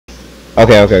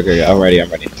Okay. I'm ready.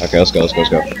 Okay, let's go.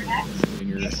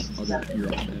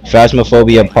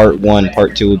 Phasmophobia Part 1,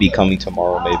 Part 2 will be coming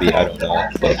tomorrow, maybe. I don't know.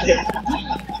 But...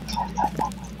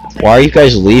 Why are you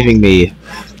guys leaving me?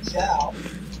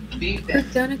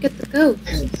 Click down and get the goat.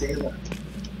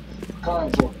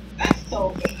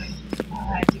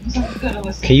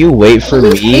 Can you wait for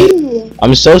me?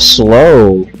 I'm so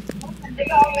slow.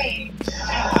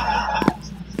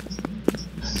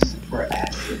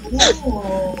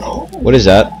 What is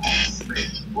that?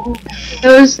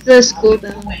 That was the school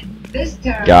bell.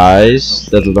 Guys,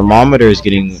 the thermometer is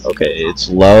getting... Okay, it's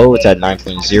low. It's at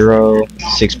 9.0,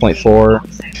 6.4.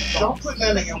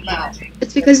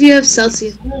 It's because you have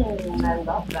Celsius. I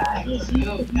love that.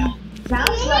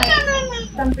 Sounds like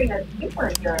something a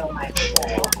superhero might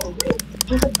say.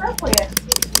 It's appropriate.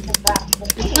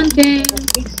 One thing.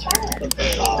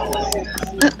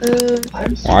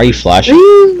 Why are you What flashing? are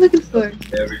you looking for?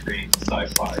 Everything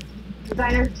sci-fi.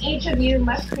 Designers, each of you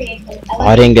must create an Oh,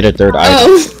 I didn't get a third eye.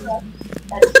 Oh.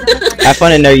 Have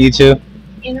fun in there, you two.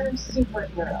 inner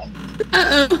superhero.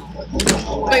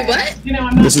 Wait, what?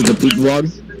 This is the poop vlog.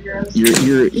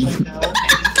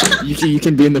 You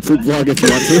can be in the poop vlog if you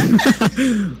want to.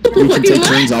 We can take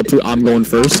turns. I'm going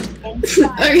first.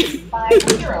 Inspired by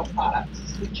hero products.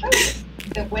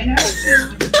 The winner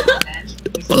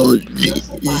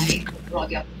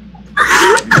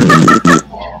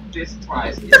This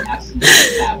prize is absolutely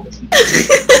fabulous.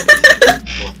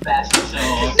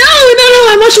 No,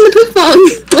 I'm watching the poop vlog.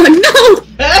 Oh, no.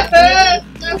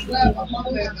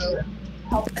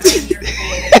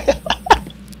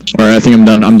 Alright, I think I'm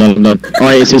done.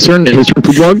 Alright, it's his turn. His turn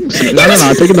poop vlog.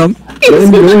 No, take it down. Go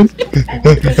in.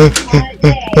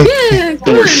 Yeah,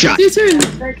 come on. shot. It's your turn.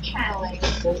 for channeling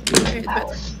Poop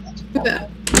out.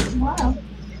 tomorrow.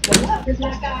 Good luck. Good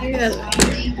luck, guys.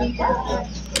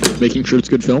 Making sure it's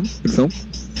good film.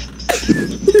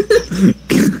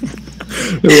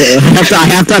 I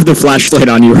have to have the flashlight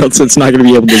on you, or else it's not gonna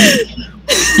be able to.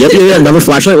 Yep, another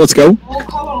flashlight. Let's go.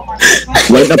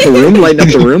 Lighten up the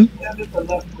room.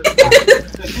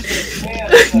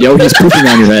 Yo, he's pooping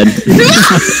on your head.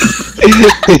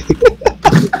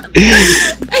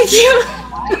 I can't.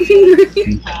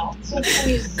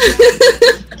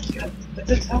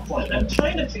 It's a tough one. I'm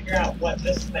trying to figure out what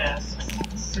this mask's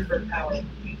superpower would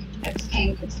be.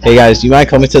 Hey guys, do you mind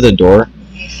coming to the door?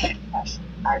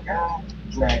 I got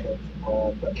dragons,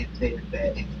 but it says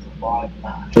that it's a bottom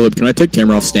line. Philip, can I take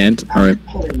camera off stand? Alright.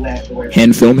 Pulling last away.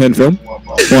 Hand film.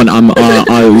 Hold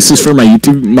on, this is for my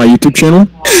YouTube channel.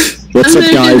 What's up,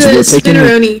 guys? We're taking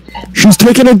spinneroni. She's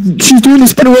doing the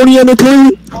spinneroni on the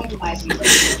toilet.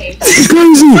 She's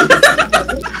crazy.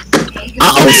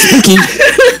 Uh-oh, spooky.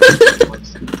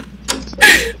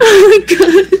 Oh my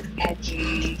god.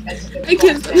 I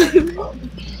can't believe it.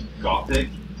 Gothic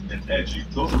and edgy.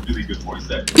 Those are really good voice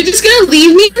acting. You're just gonna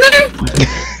leave me there?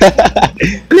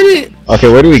 A minute. Okay,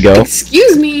 where do we go?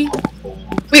 Excuse me.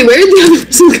 Wait, where did the other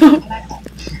person go?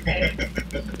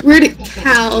 Where did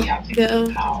Cal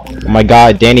go? Oh my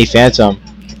god, Danny Phantom.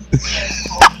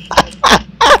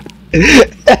 Come here.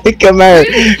 Come out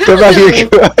here.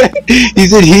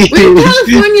 He's in here. Where did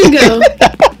California go?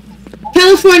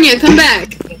 California, come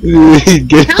back.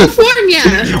 California!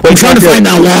 I'm trying to find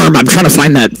that alarm. I'm trying to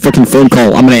find that fucking phone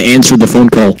call. I'm gonna answer the phone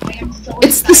call.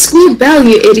 It's the school bell,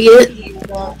 you idiot.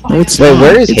 No, it's Wait, not.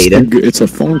 where is Hayden? It's a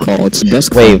phone call. It's a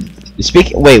desk Wait,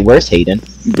 phone. wait, where's Hayden?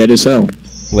 Dead as hell.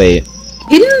 Wait.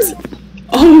 Hayden's...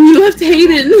 Oh, you left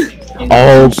Hayden.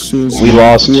 Oh, we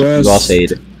lost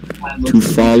Hayden. To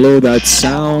follow that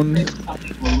sound,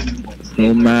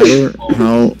 no matter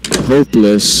how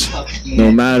hopeless,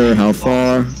 no matter how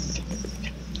far.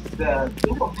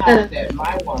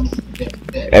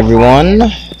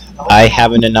 Everyone, I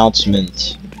have an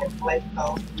announcement.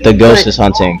 The ghost is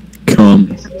hunting.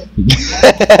 Come.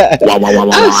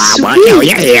 Oh,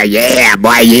 yeah,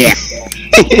 boy, yeah.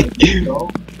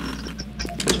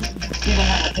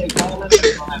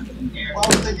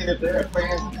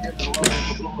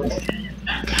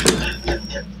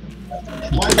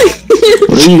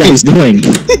 What are you guys doing?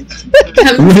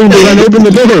 I'm going to open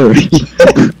the door.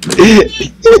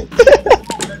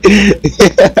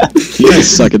 You guys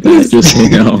suck at that, just so you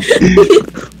know.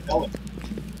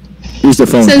 Here's the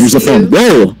phone. Here's the phone.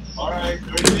 Whoa!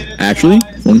 Actually,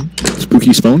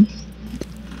 spooky phone.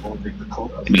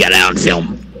 We got it on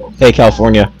film. Hey,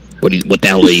 California. What the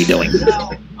hell are you doing?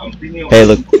 Hey,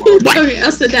 look. What? Okay,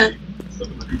 I'll sit down.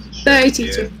 Sorry,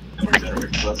 teacher.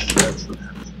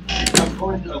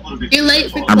 You're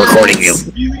late for class. I'm recording you. I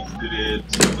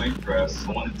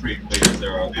want to create players that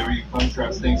are very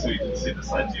contrasting so you can see the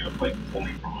sides you're like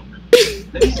pulling from.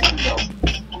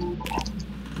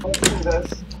 Who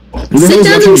the Sit hell's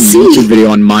down watching a and see. YouTube video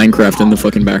on Minecraft in the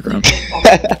fucking background?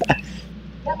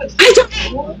 I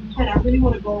don't. And I really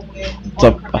want to go with. What's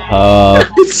up?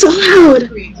 It's so loud.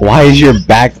 Why is your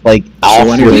back like off So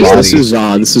your anyways, body?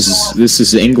 this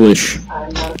is English.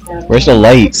 Where's the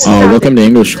lights? Welcome to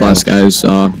English class, guys.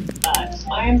 I am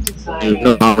There's designing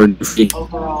no Howard.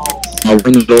 overall. We're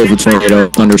in the middle of a tornado,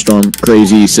 thunderstorm,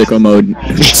 crazy, sicko mode,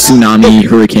 tsunami,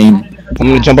 hurricane. I'm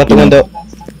gonna jump out the window.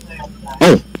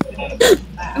 Oh,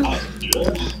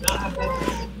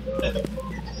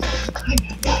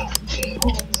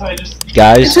 So I just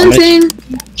Guys, It's I'm gonna insane.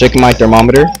 check my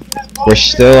thermometer. We're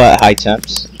still at high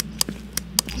temps.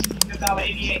 about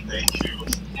 88.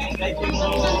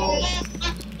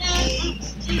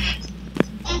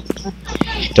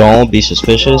 Don't be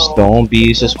suspicious. Don't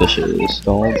be suspicious.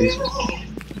 Don't be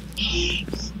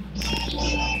suspicious.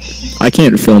 I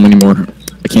can't film anymore.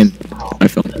 I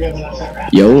film.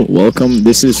 Yo, welcome.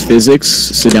 This is physics.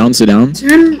 Sit down, sit down.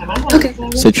 Okay.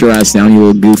 Sit your ass down, you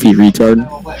little goofy retard.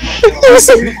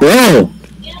 Listen. Bro!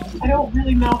 I don't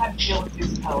really know how to deal with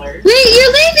these colors. Wait,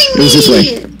 you're leaving It was this me.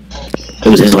 It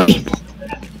was this way.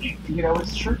 You know,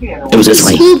 it's tricky. It was this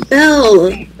way. School bell.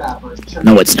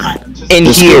 No, it's not. In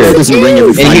This here. girl doesn't ring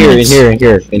every 5 In minutes.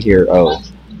 here. Oh.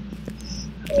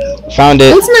 Found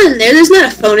it. What's not in there? There's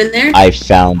not a phone in there. I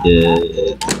found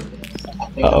it.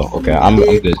 Uh-oh, okay. I'm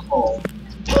good.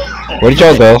 Where did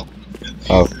y'all go?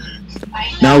 Oh.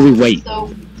 Now we wait.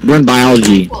 We're in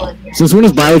biology. Since when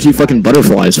is biology fucking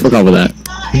butterflies? Fuck off with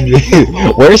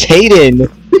that. Where's Hayden? Now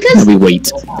Because we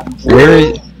wait. Where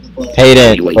is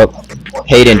Hayden? Wait. Oh.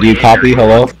 Hayden, do you copy?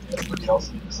 Hello?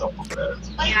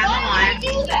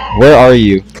 Where are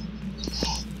you?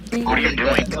 What are you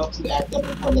doing? Since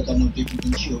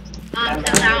I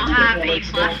don't have a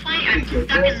flashlight, I'm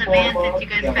stuck in the van since you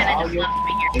guys kinda just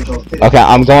left me here. Okay,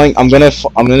 I'm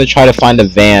gonna try to find a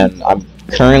van. I'm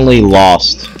currently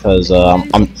lost because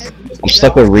I'm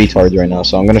stuck with retards right now,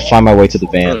 so I'm gonna find my way to the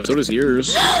van. So does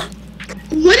yours.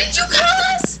 what did you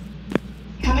call us?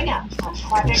 Coming up on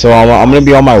Project So I'm gonna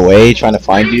be on my way trying to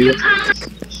find you.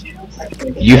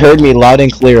 You heard me loud and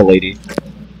clear, lady.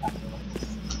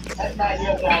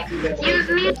 Excuse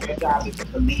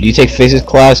me? You take physics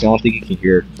class, I don't think you can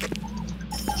hear.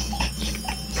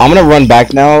 I'm gonna run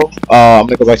back now. I'm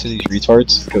gonna go back to these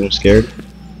retards because I'm scared.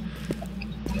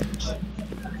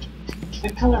 The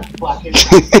color black is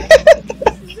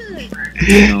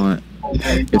You know what?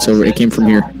 It's over. It came from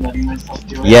here.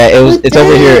 Yeah, it's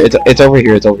over here. It's over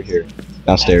here. It's over here.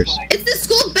 Downstairs. It's the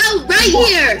school bell right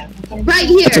here. Right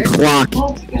here. That's a clock.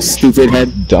 Stupid head.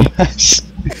 Dumbass.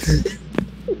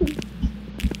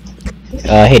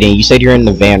 Hayden, you said you're in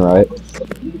the van, right?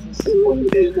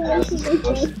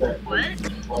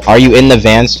 What? Are you in the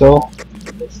van still?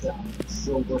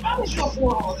 I'm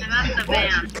at the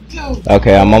van.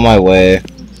 Okay, I'm on my way.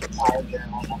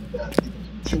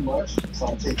 Too much, so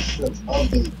I take strips of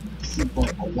the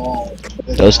sequence along.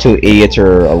 Those two idiots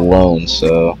are alone,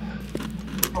 so.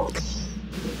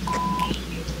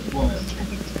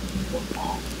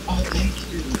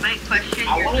 Might question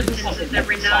your sentences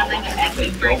every now and then because they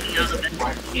keep breaking out of it.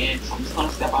 I'm just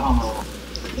gonna step out on the road.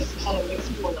 This color makes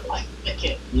me want to like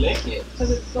lick it.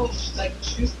 Because it's so like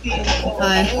juicy and so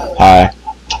Hi. Hi.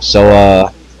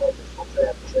 So,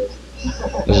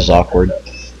 this is awkward.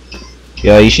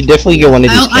 Yeah, you should definitely get one of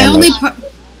these I only cameras.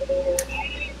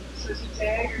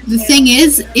 the thing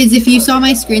is if you saw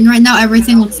my screen right now,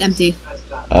 everything looks empty.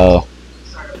 Oh.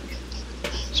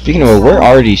 Speaking of it, where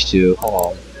are these two?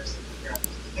 Hold on.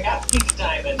 I got pink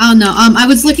diamond. I don't know. I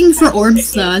was looking for orbs,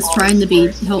 so I was trying to be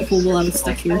helpful while I was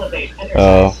stuck here.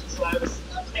 Oh. So I was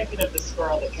thinking of this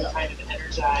girl that can kind of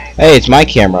energize. Hey, it's my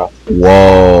camera.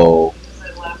 Whoa.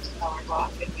 I left color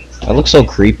block and these That looks so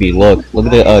creepy. Look at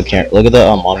the look at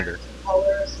the monitor.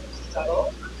 colors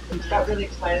subtle. Got really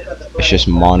excited about the It's just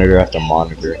monitor after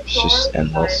monitor. It's just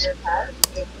endless.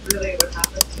 really what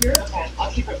happens here. Okay,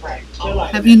 I'll keep it bright. You're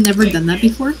like, Have you never done that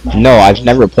before? No, I've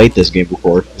never played this game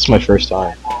before. It's my first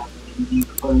time.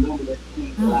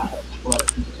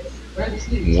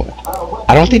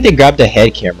 I don't think they grabbed the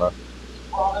head camera.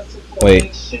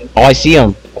 Wait. Oh, I see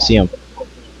him. I see him.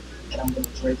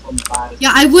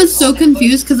 Yeah, I was so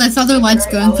confused because I saw their lights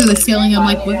going through the ceiling. I'm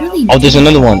like, what are they Oh, there's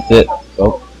another one.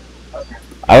 Oh.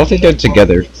 I don't think they're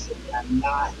together.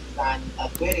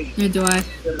 Neither do I.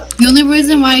 The only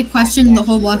reason why I questioned the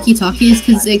whole walkie-talkie is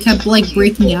because it kept like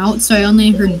breaking out, so I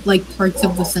only heard like parts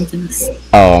of the sentence.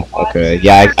 Oh, okay.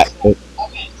 Yeah,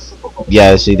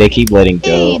 yeah, see, they keep letting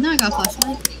Hey, go. now I got a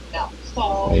flashlight.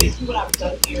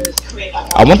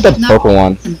 I want the purple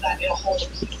one.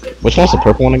 Which one's the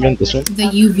purple one again? This one? The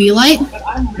UV light?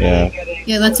 Yeah.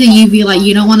 Yeah, that's a UV light.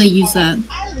 You don't want to use that.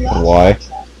 Why?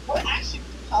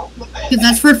 Because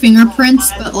that's for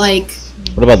fingerprints, but like,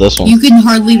 What about this one? you can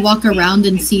hardly walk around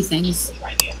and see things.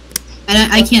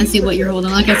 And I can't see what you're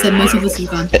holding. Like I said, most of this is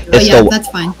gone. But It's yeah, the- that's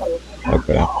fine.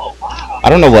 Okay. I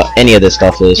don't know what any of this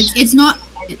stuff is. It's not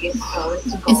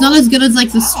as good as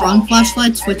like the strong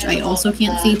flashlights, which I also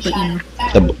can't see, but you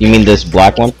know, You mean this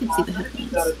black one? you can see the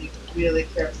headlights. Gotta be really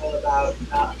careful about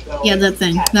not going. Yeah, that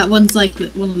thing. That one's like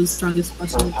one of the strongest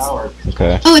flashlights.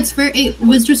 Okay. Oh, it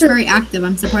was just very active.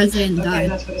 I'm surprised they didn't Okay, die.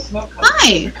 that's where the smoke comes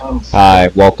Hi! from. Hi,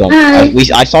 welcome. Hi.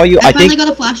 I saw you. I I finally think got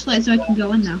a flashlight, so I can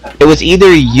go in now. it was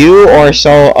either you or I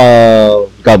saw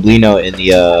Goblino in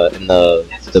the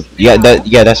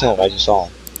that's him. I just saw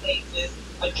him.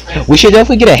 We should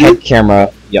definitely get a head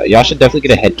camera. Y'all should definitely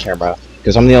get a head camera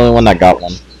because I'm the only one that got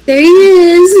one. There he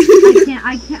is.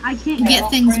 I can't get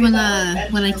things when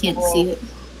I can't see it.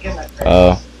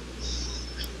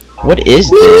 What is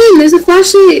What do you this? mean? There's a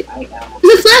flashlight.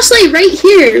 There's a flashlight right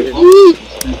here. What do you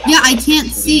mean? Yeah, I can't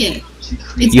see it.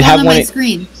 It's You down have on one my in-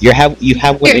 screen. You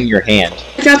have one in your hand.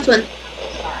 I dropped one.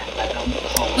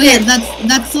 Oh yeah,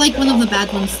 that's like one of the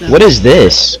bad ones though. What is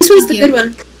this? This one's the Here. good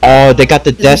one. Oh, they got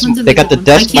the This desk. one's a They big got the one.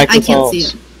 desk I can't see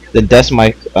microphones. it. The desk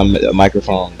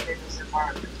microphone.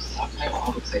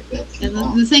 Yeah,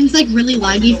 the thing's like really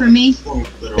laggy for me. So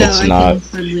It's I not. can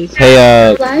hardly.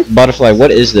 Hey, Live? Butterfly,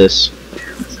 what is this?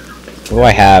 What do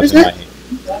I have What's in my that?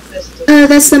 hand?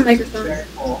 That's the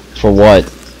microphone. For what?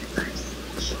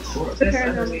 The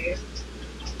paranormal.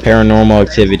 Paranormal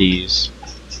activities.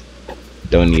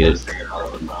 Don't need it.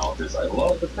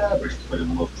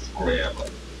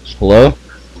 Hello?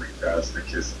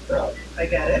 I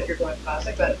get it, you're going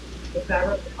classic, but the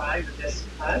fabric behind the disc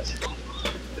cut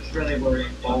is really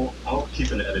worrying. I'll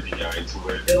keep an editing eye into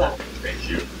it. Good luck. Thank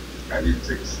you. I need to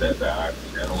take a step back,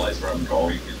 analyze where I'm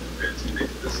going, and prepare to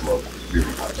make this look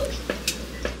really hot touch.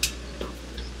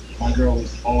 My girl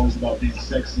is always about being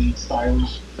sexy,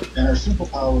 stylish, and her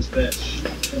superpower is that she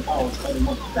empowers other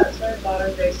women. That's why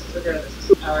modern day superheroes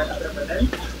empower other women.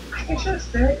 I think she's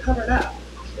very covered up.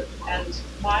 And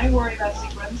my worry about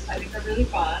sequins, I think they're really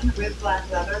fun. With black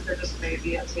leather, there just may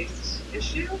be a taste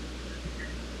issue.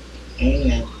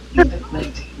 And even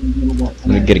 19 you want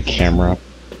Let me get a camera.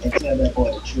 and tell that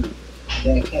boy the truth.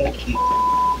 That cake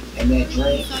and that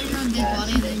drink. saw your own dead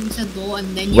body and then you said lol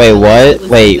and then you Wait, realized it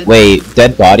what? was Wait,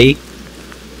 dead body?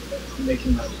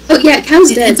 Making my Oh yeah,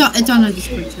 cow's dead. It's on a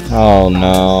Discord chat. Oh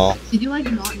no. Did you like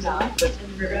not know? But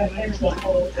you're going to change the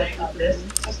whole thing on this.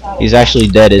 It's just not He's actually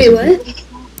dead, Wait, isn't he?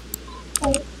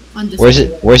 what? On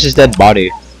Discord. Where's his dead body?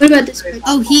 What about Discord?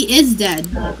 Oh, he is dead.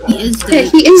 He is Okay,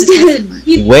 dead. he is dead.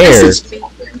 He Where? messaged me.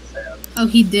 Oh,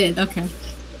 he did. Okay.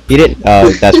 He didn't.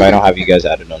 That's why I don't have you guys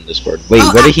added on Discord. Wait,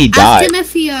 Oh, where did he die? Ask him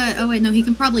if he. Oh wait, no, he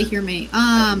can probably hear me.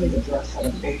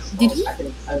 Did he?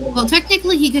 Well,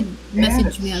 technically, he could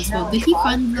message me as well. Did he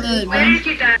find the Where room? did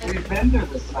you die? We've been through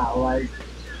this now, like.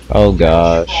 Oh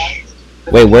gosh.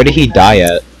 Wait, where did he die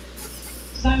at?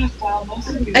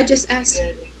 I just asked.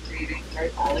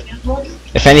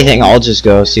 If anything, I'll just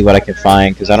go see what I can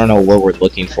find because I don't know what we're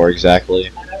looking for exactly.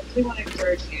 And I really want to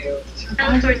encourage you to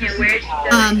California, where did you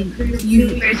die?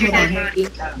 You. Where's your Hold dead on. body?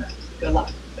 Good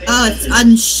luck. Oh, it's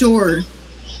unsure.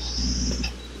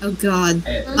 Oh god.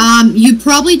 You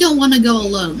probably don't want to go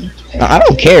alone. I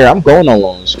don't care. I'm going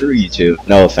alone. Screw you two.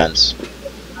 No offense.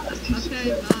 Okay,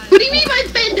 bye. What do you mean by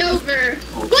bend over?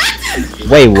 What?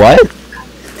 Wait, what?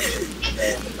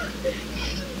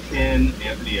 Ken,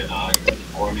 Anthony, and I are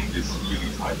forming this really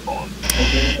tight bond.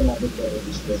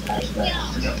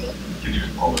 Can you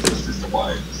call us sister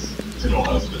wives to no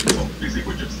husbands, so basically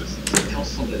we're just sisters. I'll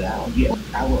sort it out. Yeah,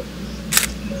 I will.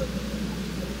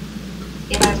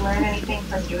 If I've learned anything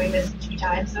from doing this 2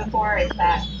 times before, it's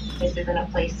that this isn't a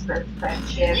place for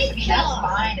friendship. I mean, that's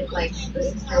fine if, like, the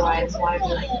sister wives want to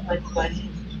be like, but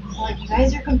like, you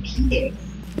guys are competing.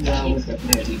 No, it's the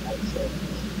petty episode.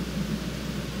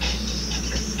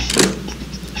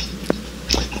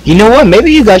 You know what?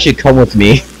 Maybe you guys should come with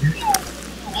me.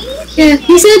 Yeah,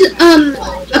 he said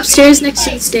upstairs next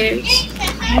to the stairs.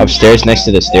 Upstairs next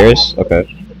to the stairs?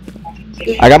 Okay.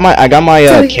 I got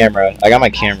my camera. I got my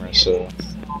camera, so.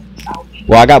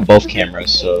 Well, I got both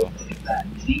cameras, so.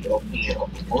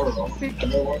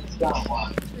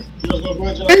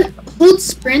 Hold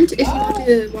sprint if you want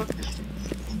to walk.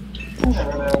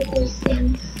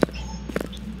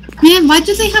 Man, why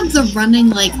do they have the running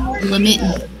like limit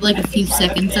in, like a few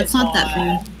seconds? That's not that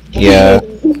fair. Yeah.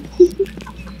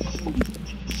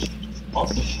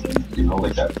 Awesome. You know,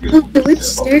 like that Oh, the which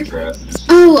staircase?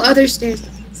 Oh, other stairs.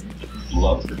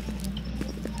 Love it.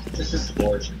 This is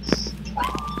gorgeous.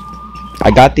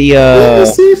 I got the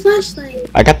Where's your flashlight?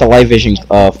 I got the light vision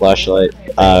flashlight.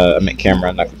 I meant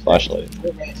camera, not the flashlight.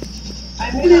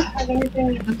 I may not have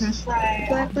anything to Okay. try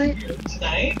Flashlight?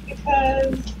 tonight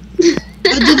because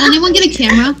Oh, did anyone get a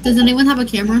camera? Does anyone have a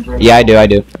camera? Yeah, I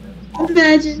do.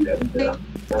 Imagine.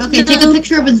 Okay, take a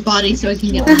picture of his body so I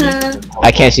can get one.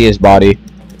 I can't see his body.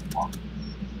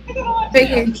 Right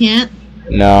here. You can't?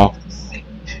 No.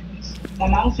 my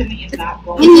mom to me is not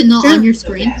going. Is it not on your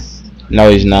screen? No,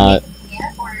 he's not.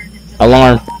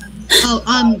 Alarm.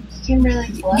 Oh,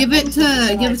 Kimberly's give it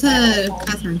to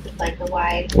Catherine. like the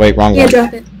wide. Wait, wrong Yeah, one.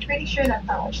 drop it. Pretty sure that's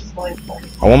not what she's going for.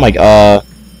 I want my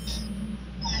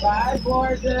Bye,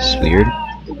 gorgeous. It's weird.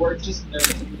 The work just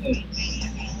never ends.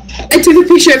 I took a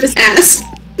picture of his ass.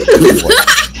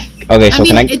 Okay, so I mean,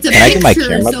 can I it's a get my picture,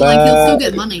 camera so like he'll still back?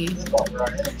 get money. I'm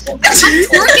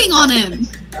twerking on him.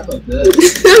 How about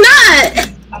this? I'm not!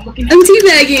 I'm looking at I'm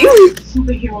teabagging!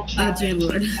 superhero Oh, challenge dear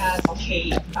Lord. as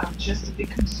okay. I'm just a bit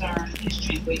concerned. His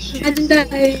translation I didn't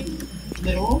die.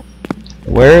 literal.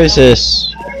 Where is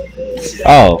this?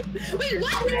 Oh, Wait,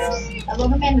 what? I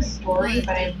love Amanda's story,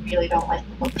 but I really don't like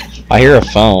the book that she I hear a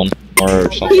phone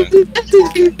or something.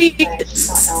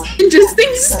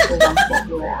 Interesting stuff.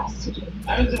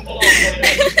 I was just a little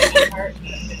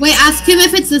Wait, ask him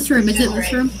if it's this room. Is it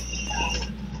this room?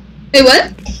 Wait,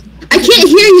 what? I can't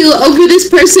hear you over this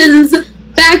person's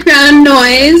background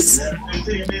noise.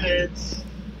 15 minutes.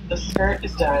 The skirt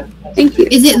is done. Thank you.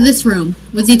 Is it this room?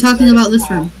 Was he talking about this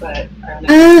room? But I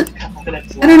only have a couple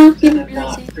minutes I don't know. left, He and didn't I'm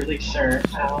really say. not really sure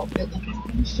how it looks.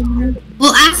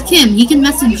 Well, ask him. He can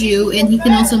message you, and he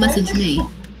can also message me.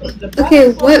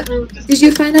 Okay, what? Did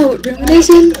you find out what room it is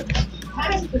in?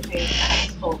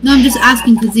 No, I'm just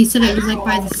asking because he said it was like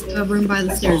by the room by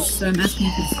the stairs, so I'm asking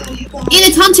if it's... And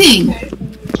it's hunting!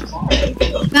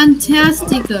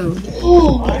 Fantastico.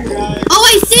 Oh,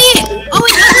 I see it! Oh,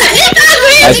 it's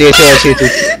I see it too, I see it too.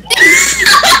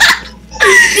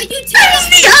 Did you take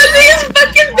The ugliest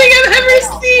fucking thing I've ever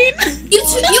seen! You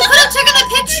could have taken a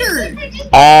picture!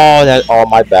 Oh,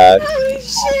 my bad. Holy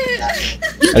shit!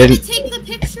 You I could didn't- have taken the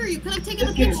picture! You could have taken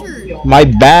a picture! My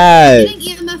bad.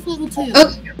 Getting EMF level 2.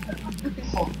 Oh.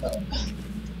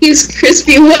 He's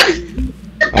crispy. What?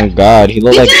 Oh god, he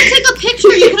looked You like. could have taken a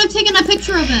picture! You could have taken a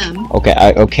picture of him!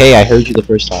 Okay, I heard you the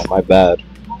first time. My bad.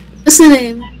 What's the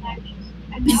name?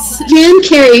 Jan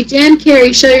Carey. Jan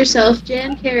Carey. Show yourself.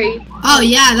 Jan Carey. Oh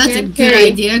yeah, that's a Jan good Carey.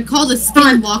 idea. Call the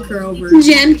skinwalker over.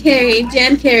 Jan Carey.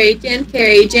 Jan Carey. Jan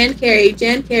Carey. Jan Carey.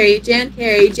 Jan Carey. Jan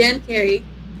Carey. Jan Carey.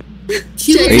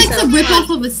 She Show looks like yourself. the ripoff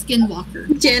of a skinwalker.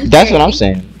 Jan That's Carey. what I'm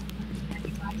saying.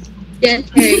 Jan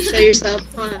Carey. Show yourself.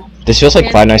 Come on. This feels like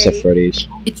Jan Five Nights at Carey. Freddy's.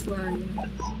 It's where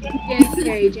Jan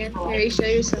Carey. Jan Carey. Show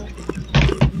yourself.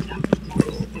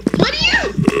 What are you?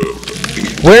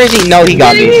 Where is he? No, he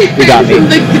got me. He got me.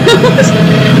 The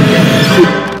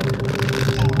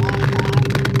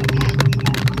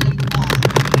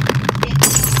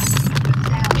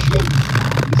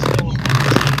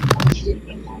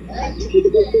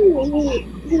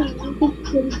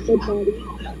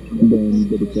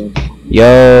ghost.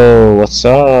 Yo, what's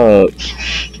up?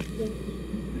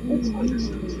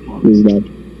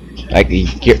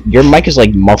 Your mic is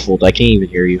like muffled. I can't even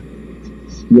hear you.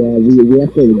 Yeah, we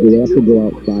have to go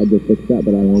outside to fix that,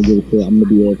 but I don't give a shit. I'm gonna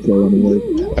be okay anyway.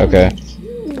 Okay.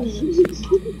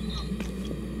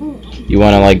 You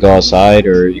want to like go outside,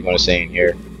 or you want to stay in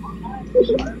here?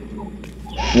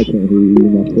 I can't hear you.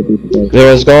 That's what we said.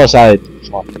 Let's go outside.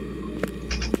 Come on.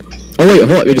 Oh wait,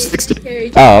 hold on. We just fixed it. Carey,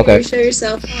 Jan Oh, okay. Carey, show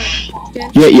yourself. Come on.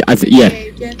 Jan Yeah, yeah.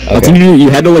 Carey, Jan I Okay. think you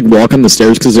had to like walk on the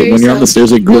stairs because when you're on the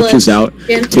stairs, it glitches out,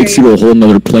 Jan takes Carey. you to a whole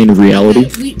nother plane of reality.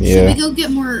 Yeah. Should we go get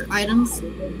more items?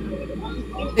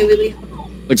 Wait, wait,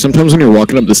 Like sometimes when you're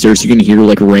walking up the stairs, you can hear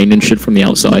like rain and shit from the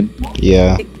outside.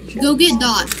 Yeah. Go get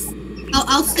dots.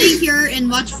 I'll stay here and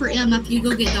watch for EMF. You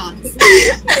go get dots.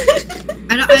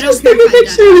 I don't Just care took a if I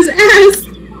picture of his ass.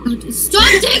 die. Stop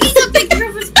taking a picture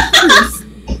of his pictures.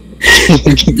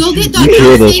 Go get dots. You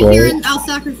hear I'll this, stay here right? and I'll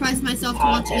sacrifice myself to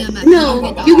watch EMF. No,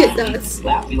 you get dots.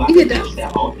 You get dots.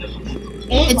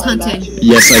 It's hunting.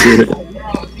 Yes, I hear it.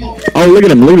 Oh, look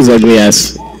at him! Look at his ugly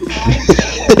ass.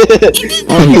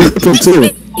 Oh, he's purple too.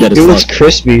 Dead It as looks fuck.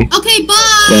 crispy. Okay,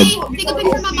 bye. Dead. Take a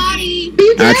picture of my body. Are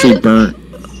you dead? Actually burnt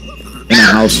in a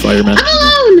house fire, man.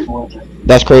 I'm alone.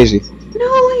 That's crazy. No, I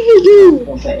hate you.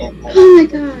 Oh my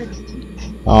god.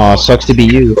 Aw, sucks to be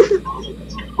you.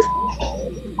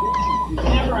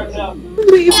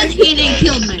 Wait, Yes, he didn't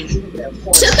kill me.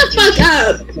 Shut the fuck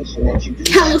up,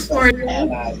 California.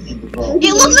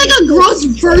 It looks like a gross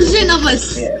version of a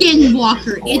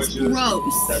skinwalker. It's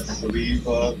gross. That's sleeve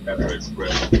up and her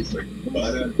expression is like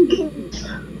butter.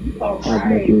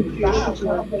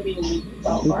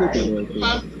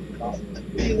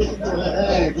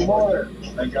 Hey, good morning.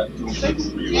 I got two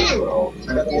things for you as well.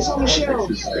 And I think some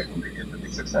fixes that can begin to be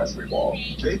accessory wall.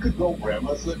 They could go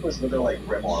grandma slippers, but they're like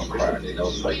grandma on crack. You know,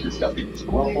 it's like it's got these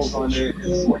ruffles on it,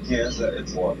 it's organza,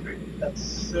 it's lovely. That's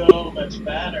so much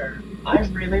better. I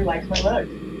really like my look.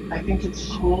 I think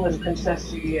it's cool and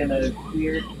princessy in a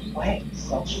weird way.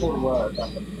 Sexual word.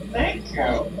 Thank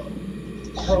you.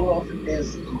 Her look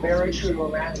is very true to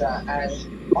Amanda and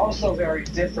also very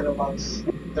different amongst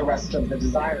the rest of the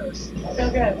designers. I feel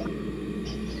good.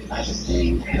 I just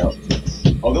need help.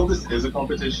 Although this is a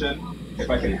competition, if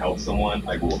I can help someone,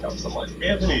 I will help someone.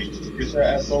 Anthony, get your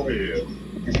ass over here.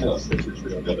 You know, stick your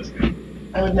tree on the other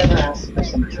hand. I would never ask for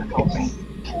someone to help me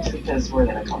because we're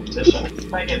in a competition.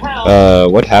 If I get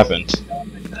help, What happened?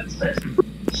 that's fair.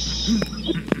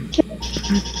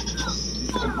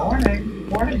 Good morning.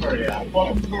 Morning, Maria.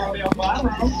 Welcome to the Rodeo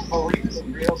Ballroom. Maria's a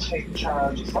real take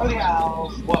charge rodeo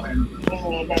woman. You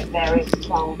need a very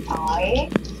strong eye.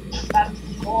 That's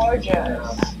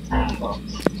gorgeous.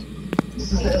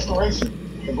 This is the inspiration.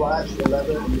 The black, the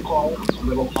leather, and the chrome, a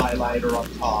little highlighter up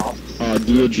top.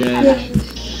 Diogen.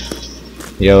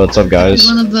 Yo, what's up, guys?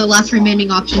 One of the last remaining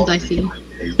options I see,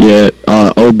 Yeah,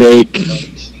 Obake.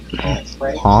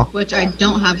 Huh? which I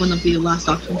don't have one of the last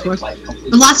options for.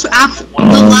 The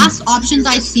last options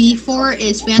I see for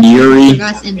is Phantom Yuri.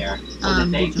 Vegas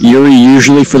and Legion. Yuri,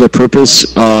 usually for the purpose,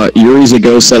 Yuri's a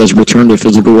ghost that has returned to the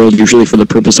physical world, usually for the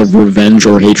purpose of revenge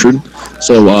or hatred.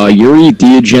 So, Yuri,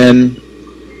 Diogen,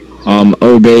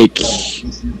 Obake,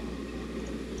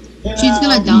 She's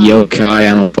gonna die. Yokai, I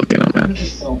don't fucking know, man.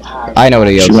 I know what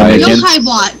a She yokai went is. again? Yokai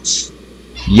Watch.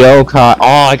 Yokai.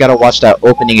 Oh, I gotta watch that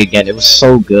opening again. It was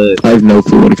so good. I have no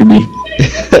clue what it could be.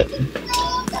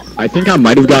 I think I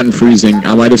might have gotten freezing.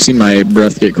 I might have seen my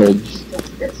breath get cold.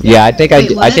 Yeah, I think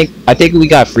Wait, what? I think we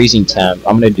got freezing temp.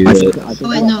 I'm gonna do it. Oh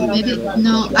wait, no, maybe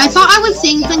no. I thought I was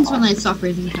seeing things when I saw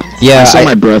freezing temps. I Yeah, saw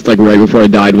my breath like right before I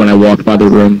died when I walked by the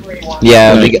room.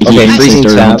 yeah. Like, Okay, he freezing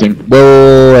started temp. hunting.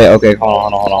 Wait. Okay,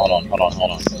 hold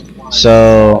on.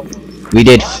 So we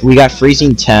got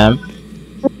freezing temp.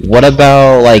 What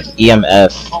about like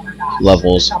EMF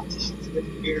levels?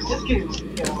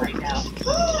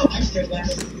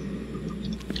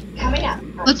 Coming up.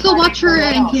 Let's go watch her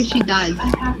in case she dies. I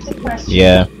have to question.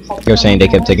 Yeah, they were saying they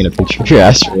kept taking a picture of your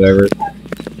ass or whatever.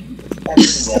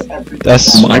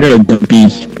 That's I got a dumpy.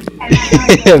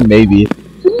 maybe.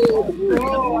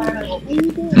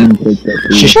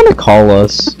 She's trying to call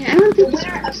us. Yeah, I don't think.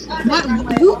 What?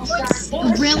 Who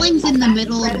puts railings in the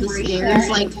middle of the stairs?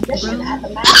 Like,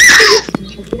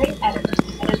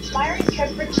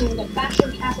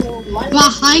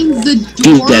 behind the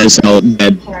She's door. dead as hell,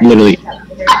 dead, literally.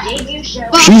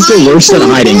 She's the worst at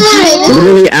hiding.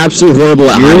 Literally absolutely horrible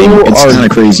at hiding. It's kind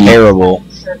of crazy. Terrible.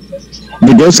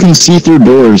 The ghost can see through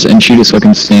doors, and she just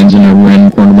fucking stands in a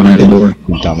random corner behind the door.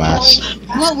 Dumbass.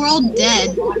 Well, we're all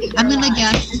dead. I'm gonna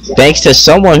guess. Thanks to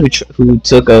someone who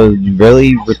took a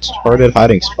really retarded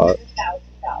hiding spot.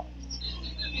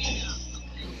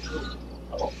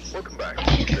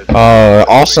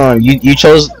 Also, you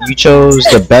chose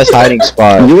the best hiding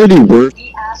spot. You're the worst.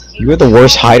 You were the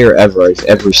worst hider ever I've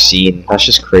ever seen. That's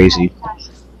just crazy.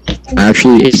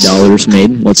 Actually, $8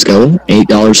 made. Let's go.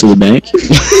 $8 to the bank.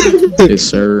 Yes,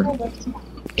 sir.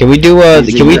 Can we do can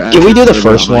we do the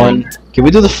first one? Can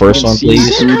we do the first one,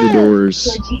 please? Through the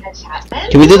doors.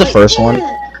 Can we do the first one?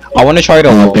 I want to try it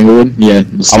alone. Tanglewood? Yeah,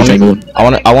 let's do Tanglewood.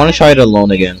 I want to try it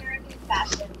alone again.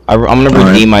 I'm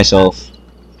gonna redeem myself.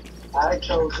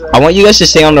 I want you guys to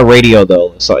stay on the radio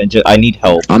though, so I need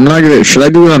help. I'm not gonna. Should I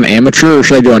do it on amateur or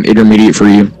should I do it on intermediate for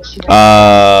you?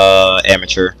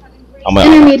 Amateur.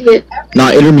 Intermediate.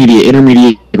 Not intermediate.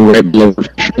 Intermediate right below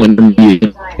professional.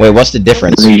 Intermediate. Wait, what's the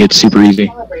difference? Intermediate's super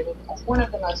easy.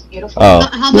 Oh.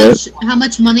 How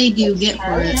much money do you get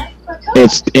for it?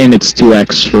 It's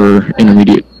 2x for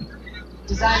intermediate.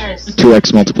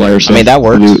 2x multiplier. So I mean that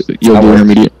works. You'll do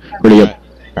intermediate. Pretty good.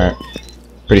 Alright.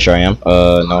 Pretty sure I am.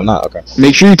 No, I'm not. Okay.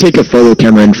 Make sure you take a photo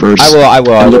camera in first. I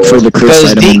will. And look for the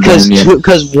cursed item.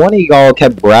 Because one of y'all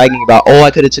kept bragging about, oh, I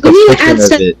could have took a picture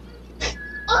of it.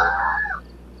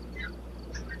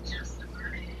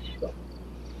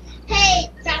 Hey,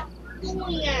 stop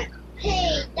doing that.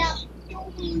 Hey, stop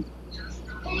doing.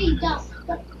 Hey, stop.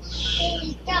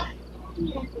 Hey, stop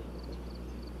doing that.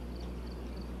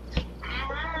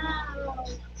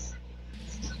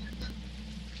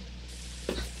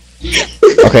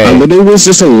 Okay. I literally was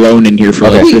just alone in here for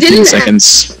Okay. like We 15 didn't-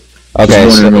 seconds. Okay.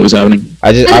 Just wondering So what was happening.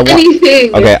 I want.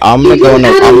 Anything. Okay. I'm gonna We go. don't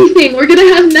have anything. We're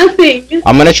gonna have nothing.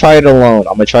 I'm gonna try it alone.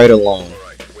 I'm gonna try it alone.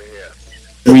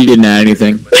 We didn't add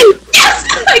anything. Yes,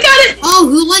 I got it. Oh,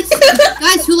 who likes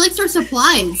guys? Who likes our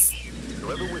supplies?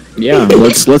 Yeah,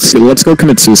 let's go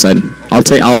commit suicide. Why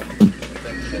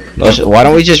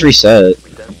don't we just reset?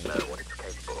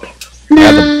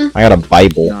 Nah. I got a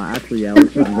Bible. No, actually, yeah,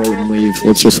 let's just vote and leave.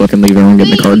 Let's just fucking leave. Everyone get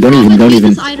in the car. Don't even.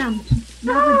 This item.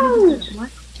 What?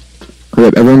 Hurry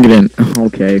up, everyone get in.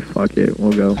 Okay, fuck it.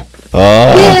 We'll go.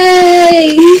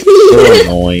 Yay! So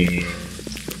annoying.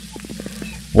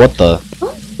 What the?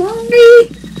 Oh, sorry.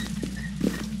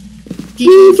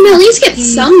 You can at least get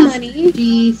some money.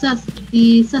 Jesus.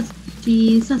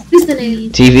 Who's the name?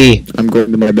 TV. I'm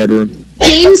going to my bedroom.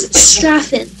 James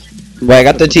Straffen. Wait, I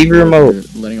got the TV remote.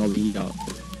 Letting all the heat out.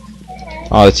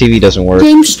 Oh, the TV doesn't work.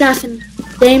 James Straffen.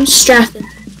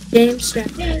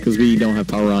 Because we don't have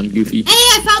power on, Goofy. Hey,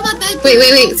 I found my bedroom.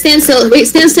 Wait. Stand still. Wait,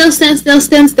 stand still. Stand I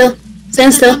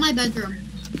still. found my bedroom.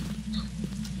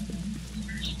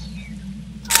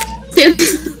 Stand.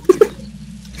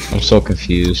 I'm so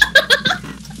confused.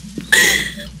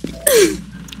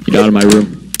 Get out of my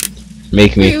room.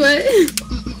 Make Wait, me. what?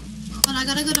 Hold on, I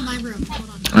gotta go to my room. Hold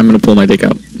on. I'm gonna pull my dick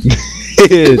out.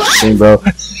 Same, bro.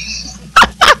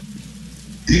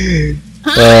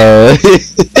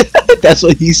 That's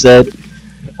what he said.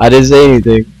 I didn't say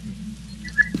anything.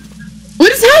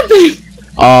 What is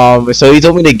happening? So he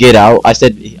told me to get out. I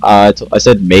said,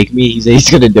 make me. He said he's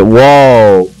gonna do.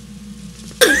 Whoa.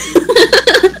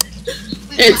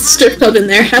 It's strip club in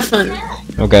there. Have fun.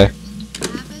 Okay.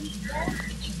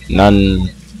 None.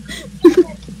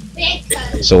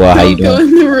 So how you Go doing?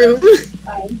 in the room.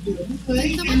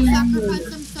 Did someone sacrifice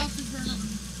themselves to turn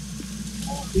up?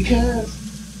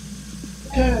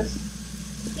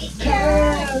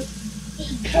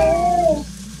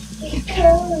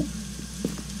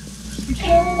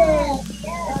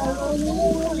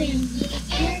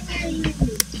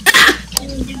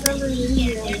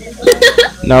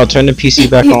 No, turn the PC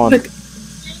back on.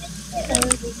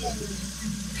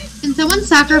 Can someone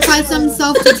sacrifice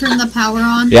themselves to turn the power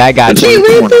on? Yeah, I got Hey, you.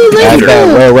 where's the I light bet.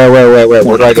 go? Wait.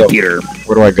 Where do I go?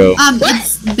 Where do I go?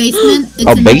 It's basement. It's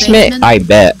Oh, in the basement? I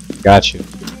bet. Got you.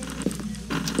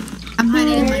 I'm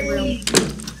hiding in my room.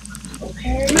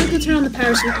 I'm gonna go turn on the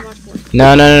power so we can watch more.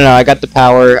 No. I got the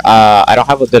power. I don't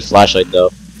have a good flashlight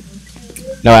though.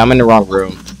 No, I'm in the wrong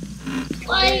room.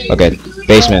 Okay,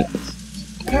 basement.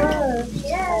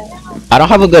 I don't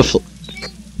have a good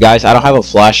guys, I don't have a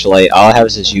flashlight. All I have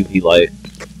is this UV light.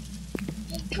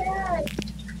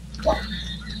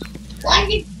 Why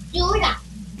did you do that?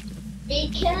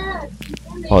 Because.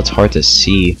 Oh, it's hard to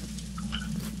see.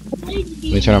 Let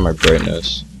me turn on my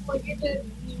brightness.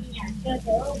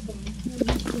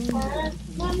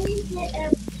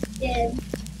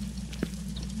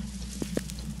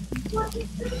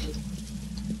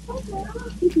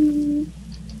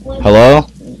 Hello?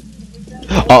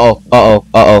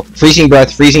 Uh-oh. Freezing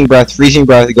breath.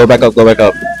 Go back up.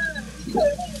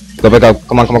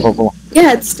 Come on.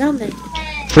 Yeah, it's down there.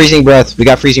 Freezing breath. We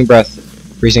got freezing breath.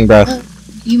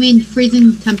 You mean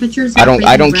freezing temperatures? I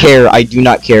don't care. I do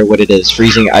not care what it is.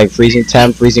 Freezing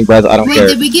temp, freezing breath, I don't Wait, care.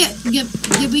 did we get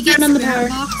Turn on the spirit power.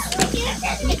 box?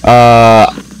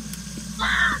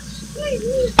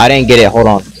 I didn't get it. Hold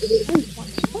on.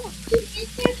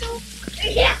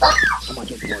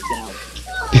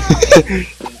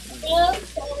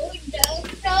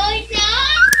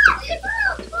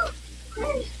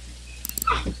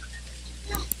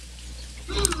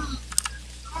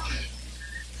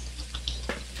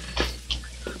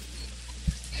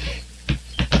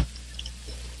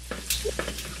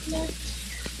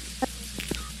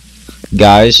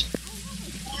 Guys,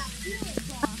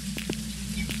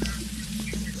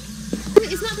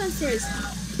 It's not downstairs.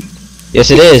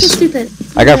 yes it So is. stupid.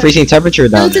 I got freezing temperature No,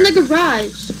 down it's in there. the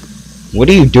garage. What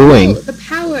are you doing? No, the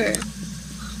power.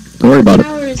 Don't worry about The it.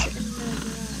 power is in the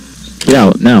garage. Get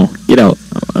out now. Get out.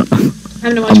 I'm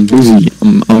gonna watch. I'm busy.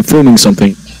 I'm filming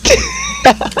something.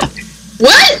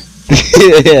 What?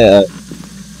 Yeah.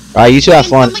 Alright, you two have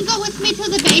fun. Can someone go with me to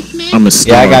the basement? I'm a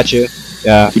star. Yeah, I got you.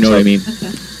 Yeah. You know what I mean?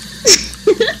 Okay.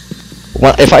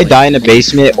 Well, if I die in the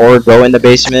basement or go in the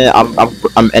basement,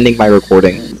 I'm ending my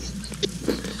recording.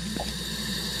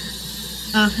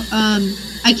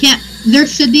 I can't. There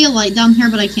should be a light down here,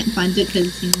 but I can't find it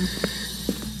because, you know.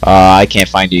 I can't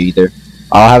find you either.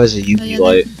 All I have is a UV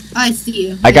light. I see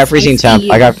you. I got freezing see temp.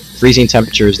 you. I got freezing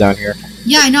temperatures down here.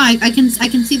 Yeah, I know. I can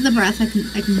see the breath.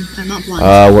 I'm not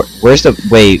blind. Where's the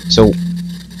wait? So,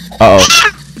 uh oh.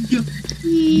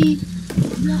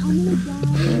 Hey,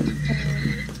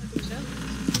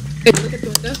 look at the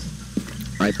window.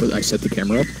 I set the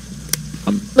camera up.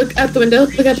 Look out the window.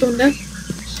 Look out the window.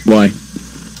 Why?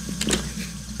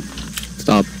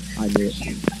 Stop. I knew it.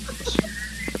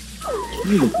 Give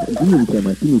me the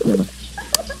camera. Give me the camera.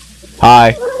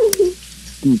 Hi.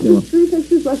 Give me the camera. 3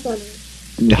 pictures left on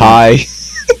it. Hi.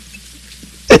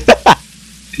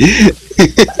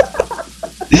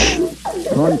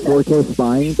 Con 4K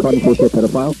spying. Con 4K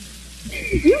pedophile.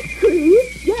 You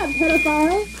creep? Yeah,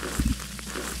 pedophile.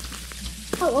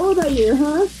 How old are you,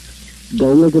 huh?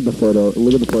 Go look at the photo.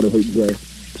 Look at the photo. Hey, Jay.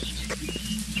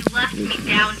 You left me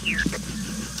down here.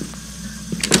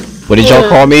 What did y'all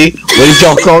call me? What did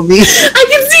y'all call me? I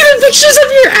can see the pictures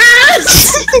of your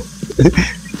ass!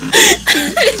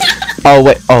 Oh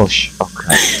wait. Oh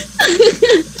crap.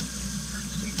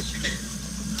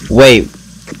 Wait.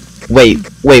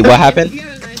 What happened? You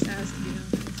got a nice ass, you know.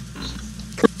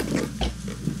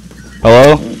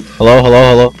 Hello?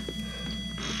 Hello?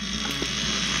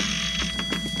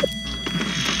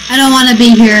 I don't want to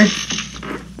be here.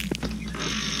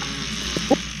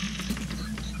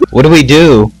 What do we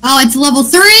do? Oh, it's level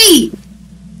 3!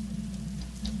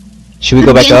 Should we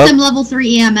go back up? I'm level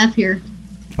 3 EMF here.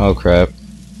 Oh crap.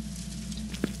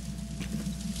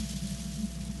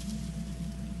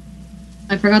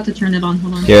 I forgot to turn it on.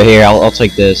 Hold on. Here, I'll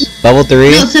take this. Level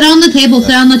 3? No, sit on the table.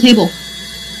 Sit on the table.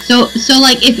 So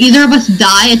like, if either of us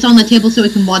die, it's on the table so we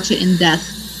can watch it in death.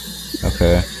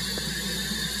 Okay.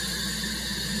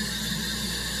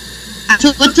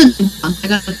 Actually, what's the name? I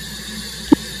got the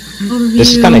overview.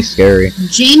 This is kind of scary.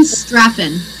 James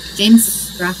Straffen.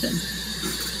 James?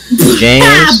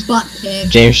 Butt pick.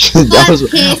 James. Butt I was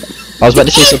pick. about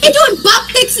to say something. You're doing butt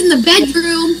picks in the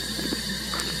bedroom.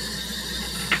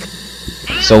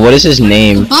 So what is his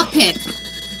name? Butt pick.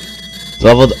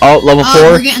 Level 4? Oh,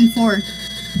 we're getting 4.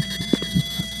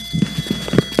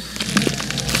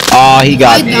 Oh, he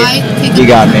got me. He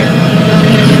got me.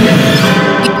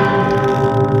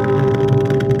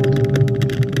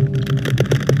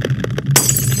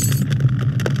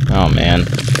 Oh man.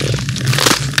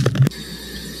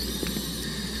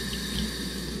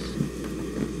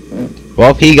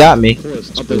 Well, he got me.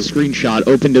 Up the screenshot.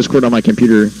 Open Discord on my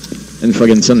computer and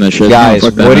fucking send that shit. Guys, No,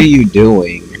 fuck that. what are you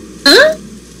doing? Huh?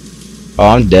 Oh,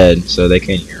 I'm dead, so they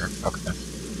can't hear. Okay.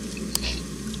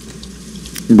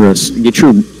 Breast. Get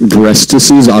your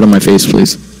breastises out of my face,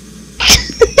 please.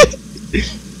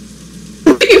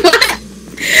 Wait, what?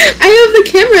 I have the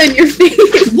camera in your face.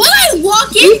 What did I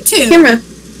walk into? Camera.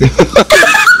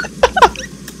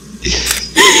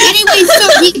 Anyway,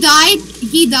 so he died.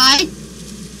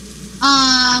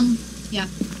 Yeah,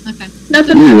 okay.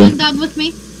 Nothing. Ooh. Going down with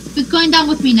me? Who's going down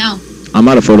with me now? I'm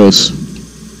out of photos.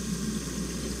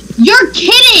 You're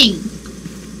kidding!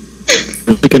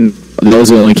 That was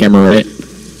the only camera, right?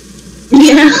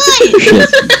 Yeah. Shit.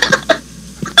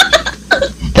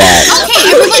 That. Okay,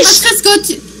 everyone, let's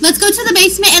go to the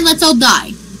basement and let's all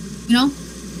die. You know?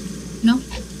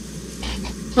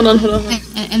 Hold on.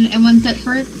 And one set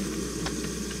for it.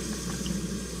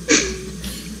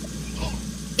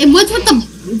 And what's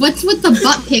with the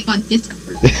butt pick on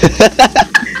Discord?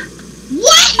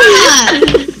 What?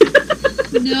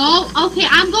 No. Okay,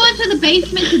 I'm going to the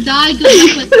basement to die. Good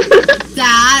luck with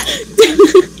that.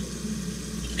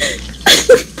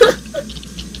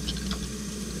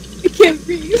 I can't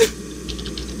breathe.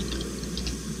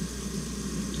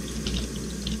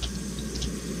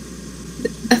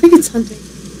 I think it's hunting.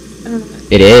 I don't know.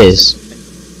 It is.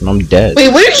 And I'm dead.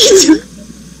 Wait, what are you doing?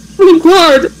 Oh my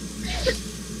god.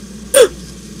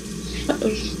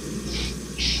 Uh-oh.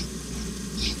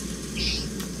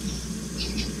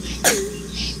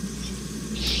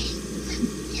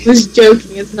 I was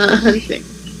joking, it's not hunting.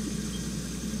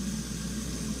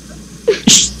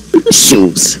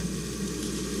 Shoes.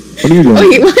 What are you doing?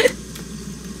 Wait, what?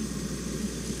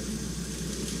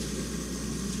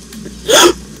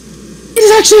 It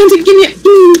is actually hunting, give me,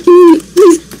 please.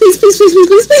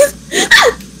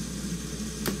 Ah!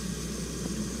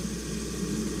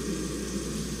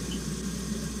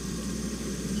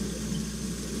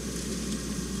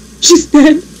 She's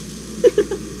dead.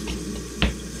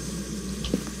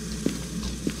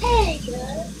 Hey,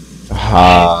 girl.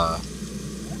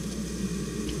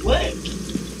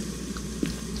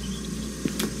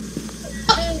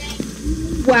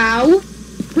 Wow.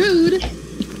 Rude.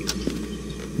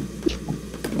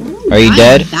 Are you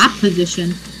dead? That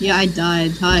position. Yeah, I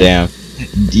died. Hi. Damn.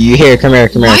 Do you hear? Come here.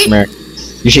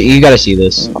 You gotta see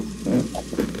this. Man,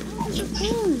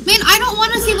 I don't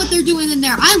want to see what they're doing in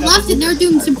there. I left and they're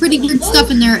doing some pretty weird stuff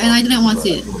in there, and I didn't want to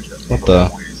see it. What the?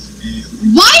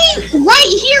 Why?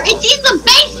 Right here! It's in the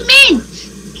basement!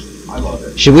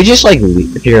 Should we just like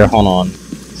leave here? Hold on.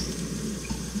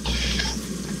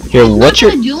 Here, what's your?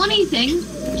 I'm not gonna do anything.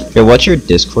 Here, what's your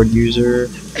Discord user?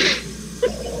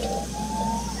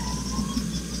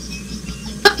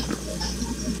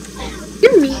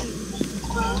 You're mean.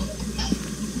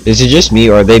 Is it just me,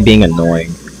 or are they being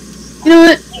annoying? You know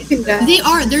what? You can go. They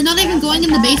are. They're not even going in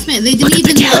the basement. They didn't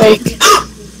even.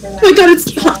 Oh my god,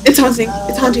 it's haunting.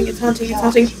 It's haunting. It's haunting. It's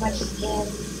haunting.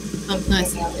 Oh,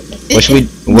 nice.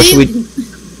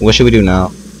 What should we do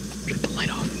now?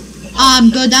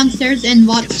 Go downstairs and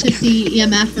watch to see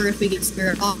EMF or if we get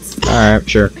spirit box. Alright,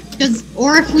 sure.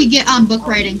 Or if we get book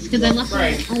writings, because I left.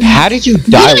 How did you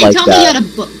die Didn't like tell me you had that?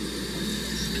 a book.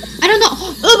 I don't know.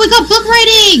 Oh, we got book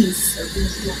writings.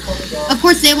 Of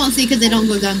course, they won't see because they don't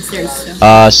go downstairs.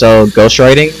 So. So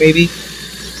ghostwriting maybe?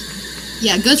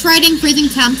 Yeah, ghost writing, freezing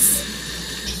temps.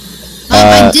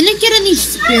 I didn't get any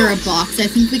spirit box. I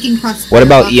think we can cross. What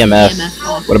about spirit box EMF? and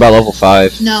off. What about level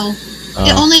 5? No.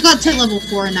 It only got to level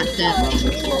 4 and that's it.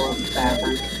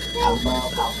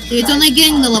 It's only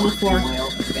getting the level 4.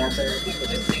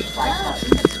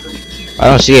 I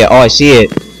don't see it. Oh, I see it.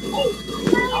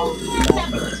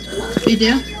 You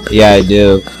do? Yeah, I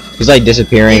do. He's like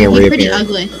disappearing and He's pretty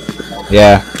reappearing. ugly.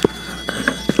 Yeah.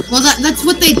 Well, that's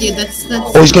what they do. That's.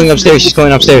 Oh, he's going upstairs. He's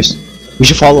going upstairs. We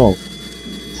should follow him.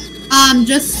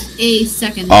 Just a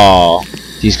second. Oh,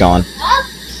 he's gone.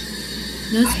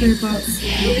 No spirit box.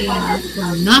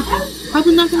 No,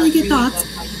 probably not gonna get dots.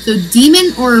 So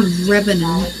demon or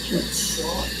revenant, which.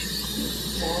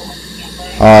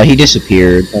 He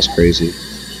disappeared. That's crazy.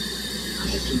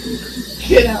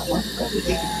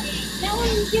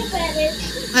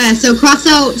 So cross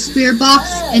out spirit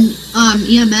box and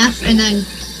EMF, and then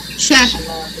check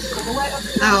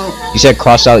out. You said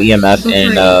cross out EMF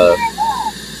and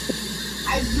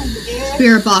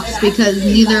spirit box because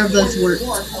neither of those worked.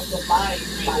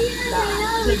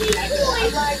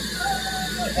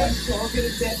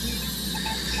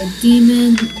 A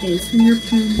demon is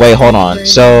fingerprint. Wait, hold on.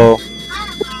 So.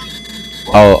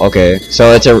 Oh, okay.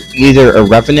 So it's either a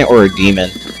revenant or a demon.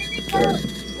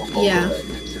 Yeah.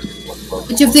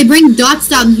 Which if they bring dots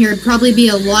down here, it'd probably be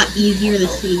a lot easier to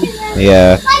see.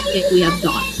 Yeah. If we have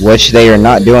dots. Which they are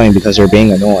not doing because they're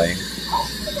being annoying.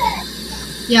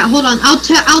 Yeah, hold on. I'll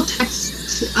text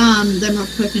them real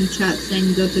quick in chat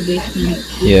saying go to basement.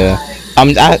 Yeah.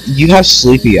 You have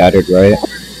Sleepy added, right?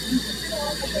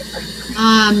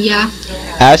 Yeah.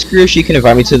 Ask her if she can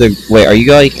invite me to the. Wait, are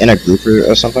you like in a group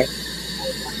or something?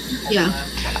 Yeah.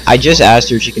 I just asked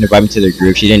her if she can invite me to the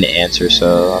group. She didn't answer,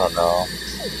 so I don't know.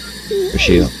 Where's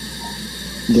she?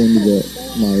 Going to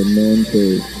my man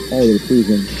cave. Oh, they're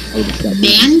freezing.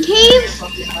 Man cave?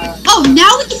 Oh,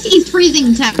 now we see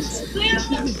freezing temps.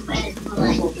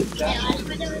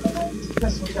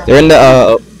 They're in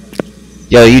the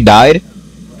Yo, you died?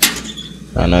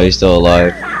 Oh no, he's still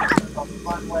alive.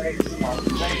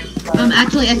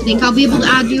 Actually, I think I'll be able to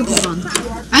add you. Hold on.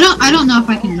 I don't know if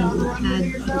I can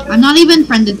add. I'm not even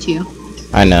friended to you.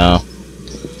 I know.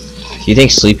 You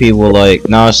think Sleepy will like?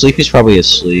 No, Sleepy's probably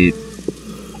asleep.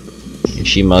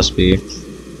 She must be.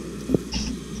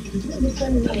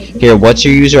 Here, what's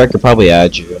your user? I could probably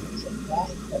add you.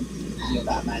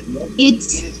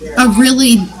 It's a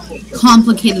really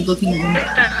complicated looking one.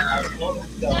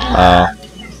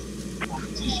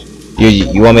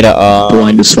 You want me to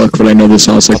blind as fuck, but I know this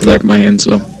house like the back of my hand,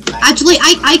 so. Actually,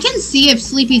 I can see if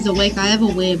Sleepy's awake. I have a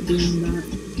way of doing that.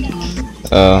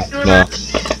 No.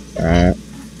 Alright.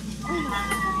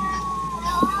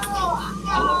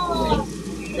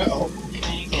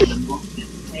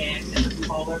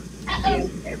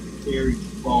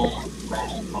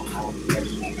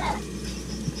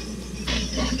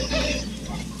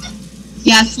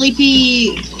 Yeah,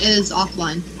 Sleepy is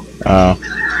offline. Oh.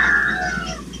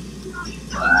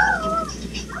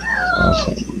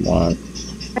 What?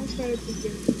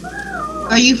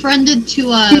 Are you friended to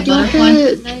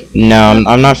Butterfly? No,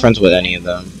 I'm not friends with any of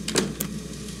them.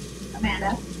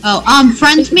 Oh,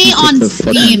 friend me on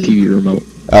Steam.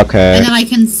 Okay. And then I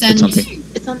can send.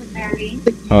 It's on the ferry.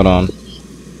 Hold on.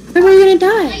 When are you gonna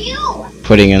die?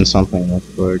 Putting in something real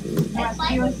quick.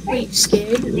 Wait,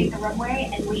 scared?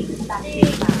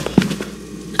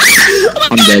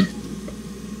 I'm dead.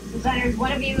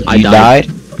 You died?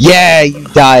 Yeah, you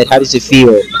died. How does it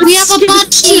feel? We have a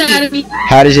body.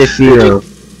 How does it feel?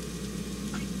 What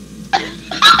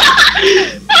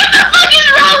the fuck is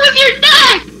wrong with your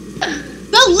neck?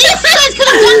 The least you guys could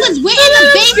have done was wait in the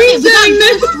basement without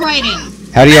ghostwriting.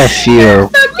 How do y'all feel?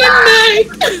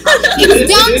 It's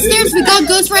downstairs. We got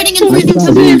ghostwriting and freezing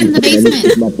temperatures in the basement.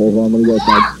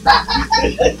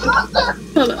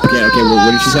 Okay,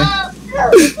 what did she say?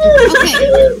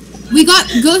 Okay. We got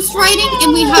ghost writing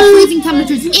and we have freezing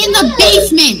temperatures in the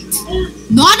basement!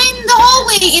 Not in the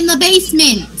hallway, in the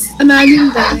basement! Imagine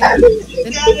that.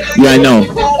 Yeah, I know.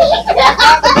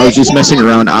 I was just messing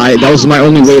around. That was my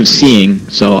only way of seeing,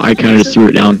 so I kind of just threw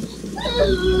it down.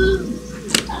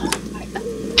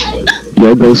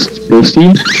 Yo,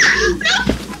 Ghosty?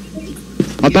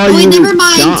 I thought Wait, you never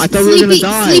mind. I thought we were gonna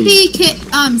die.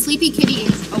 Sleepy Kitty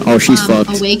is she's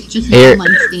fucked. awake, just Here. on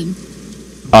Steam.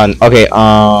 Okay,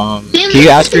 can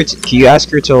you ask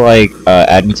her to like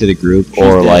add me to the group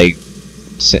or like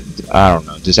I don't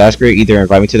know, just ask her to either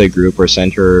invite me to the group or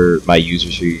send her my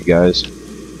users for you guys.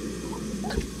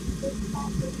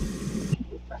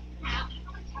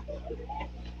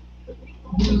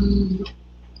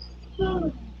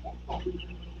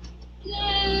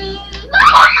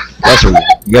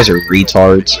 You guys are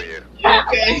retards.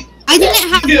 Okay. I didn't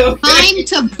have time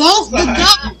to bolt the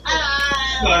gun.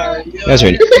 You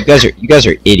guys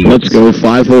are idiots. Let's go,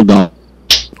 5 hold on.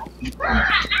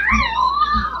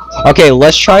 Okay,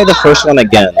 let's try the first one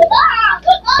again.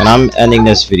 And I'm ending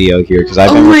this video here because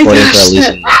I've been recording for at least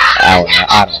an hour now.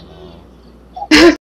 I don't know.